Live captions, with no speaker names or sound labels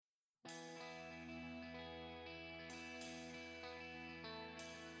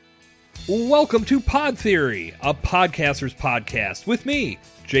Welcome to Pod Theory, a podcaster's podcast with me,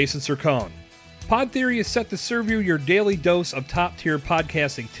 Jason Sircone. Pod Theory is set to serve you your daily dose of top-tier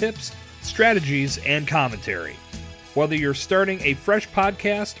podcasting tips, strategies, and commentary. Whether you're starting a fresh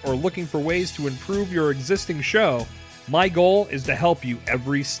podcast or looking for ways to improve your existing show, my goal is to help you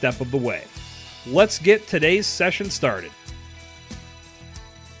every step of the way. Let's get today's session started.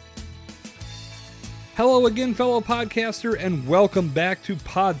 Hello again, fellow podcaster, and welcome back to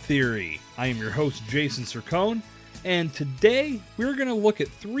Pod Theory. I am your host, Jason Sircone, and today we're going to look at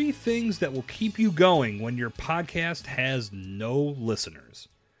 3 things that will keep you going when your podcast has no listeners.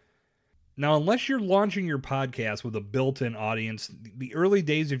 Now, unless you're launching your podcast with a built-in audience, the early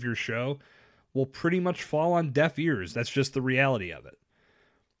days of your show will pretty much fall on deaf ears. That's just the reality of it.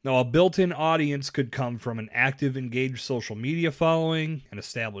 Now, a built-in audience could come from an active, engaged social media following, an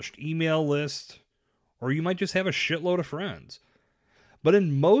established email list, or you might just have a shitload of friends. But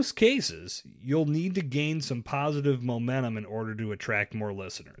in most cases, you'll need to gain some positive momentum in order to attract more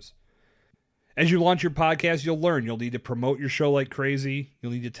listeners. As you launch your podcast, you'll learn. You'll need to promote your show like crazy.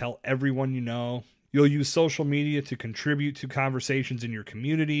 You'll need to tell everyone you know. You'll use social media to contribute to conversations in your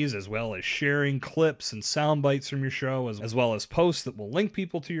communities, as well as sharing clips and sound bites from your show, as well as posts that will link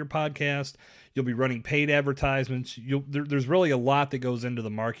people to your podcast. You'll be running paid advertisements. There's really a lot that goes into the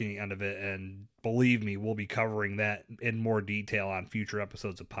marketing end of it, and believe me, we'll be covering that in more detail on future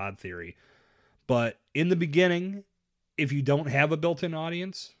episodes of Pod Theory. But in the beginning, if you don't have a built-in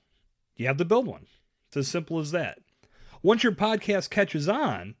audience, you have to build one. It's as simple as that. Once your podcast catches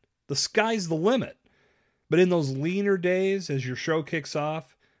on, the sky's the limit. But in those leaner days, as your show kicks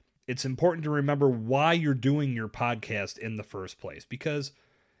off, it's important to remember why you're doing your podcast in the first place, because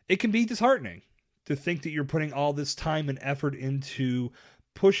it can be disheartening to think that you're putting all this time and effort into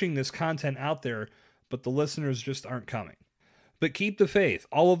pushing this content out there, but the listeners just aren't coming. But keep the faith.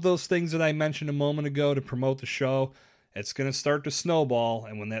 All of those things that I mentioned a moment ago to promote the show, it's going to start to snowball,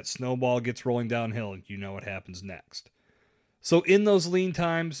 and when that snowball gets rolling downhill, you know what happens next. So in those lean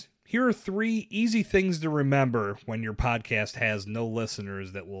times, here are 3 easy things to remember when your podcast has no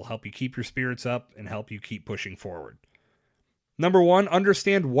listeners that will help you keep your spirits up and help you keep pushing forward. Number 1,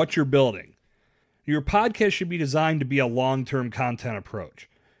 understand what you're building. Your podcast should be designed to be a long-term content approach.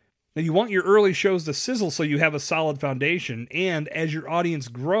 Now, you want your early shows to sizzle so you have a solid foundation, and as your audience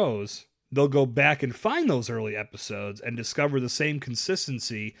grows, they'll go back and find those early episodes and discover the same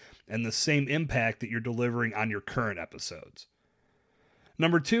consistency and the same impact that you're delivering on your current episodes.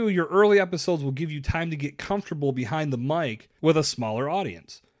 Number 2, your early episodes will give you time to get comfortable behind the mic with a smaller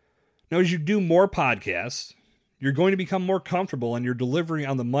audience. Now, as you do more podcasts, you're going to become more comfortable and your delivery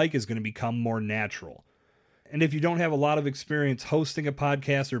on the mic is going to become more natural. And if you don't have a lot of experience hosting a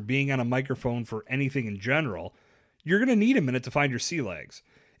podcast or being on a microphone for anything in general, you're going to need a minute to find your sea legs.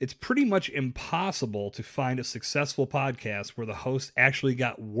 It's pretty much impossible to find a successful podcast where the host actually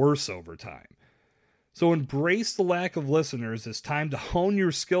got worse over time. So embrace the lack of listeners as time to hone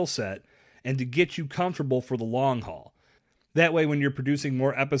your skill set and to get you comfortable for the long haul. That way, when you're producing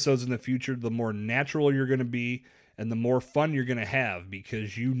more episodes in the future, the more natural you're going to be and the more fun you're going to have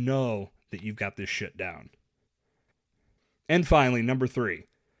because you know that you've got this shit down. And finally, number 3,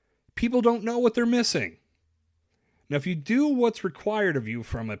 people don't know what they're missing. Now, if you do what's required of you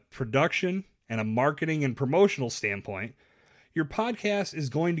from a production and a marketing and promotional standpoint, your podcast is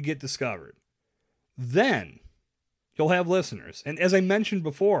going to get discovered. Then you'll have listeners. And as I mentioned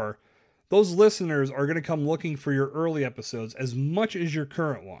before, those listeners are going to come looking for your early episodes as much as your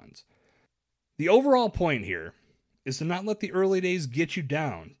current ones. The overall point here is to not let the early days get you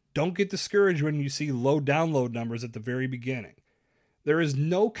down. Don't get discouraged when you see low download numbers at the very beginning. There is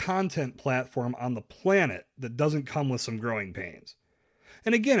no content platform on the planet that doesn't come with some growing pains.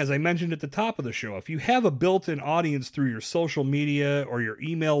 And again, as I mentioned at the top of the show, if you have a built-in audience through your social media or your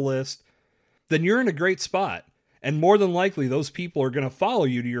email list, then you're in a great spot. And more than likely, those people are going to follow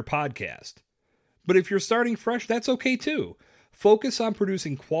you to your podcast. But if you're starting fresh, that's okay too. Focus on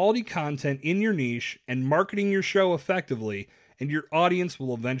producing quality content in your niche and marketing your show effectively, and your audience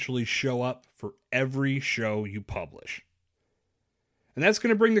will eventually show up for every show you publish. And that's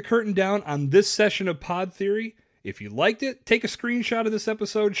going to bring the curtain down on this session of Pod Theory. If you liked it, take a screenshot of this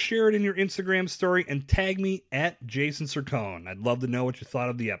episode, share it in your Instagram story, and tag me at Jason Sircone. I'd love to know what you thought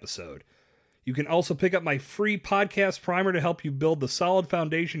of the episode. You can also pick up my free podcast primer to help you build the solid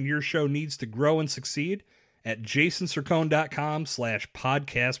foundation your show needs to grow and succeed at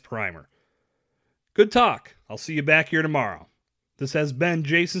jasonsircone.com/podcast primer. Good talk. I'll see you back here tomorrow. This has been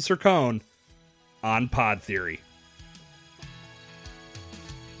Jason Sircone on Pod Theory.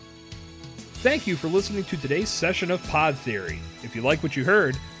 Thank you for listening to today's session of Pod Theory. If you like what you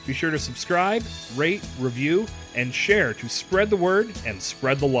heard, be sure to subscribe, rate, review, and share to spread the word and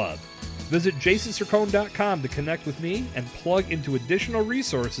spread the love. Visit jasonsircone.com to connect with me and plug into additional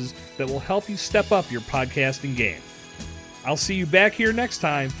resources that will help you step up your podcasting game. I'll see you back here next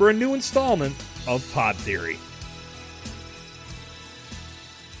time for a new installment of Pod Theory.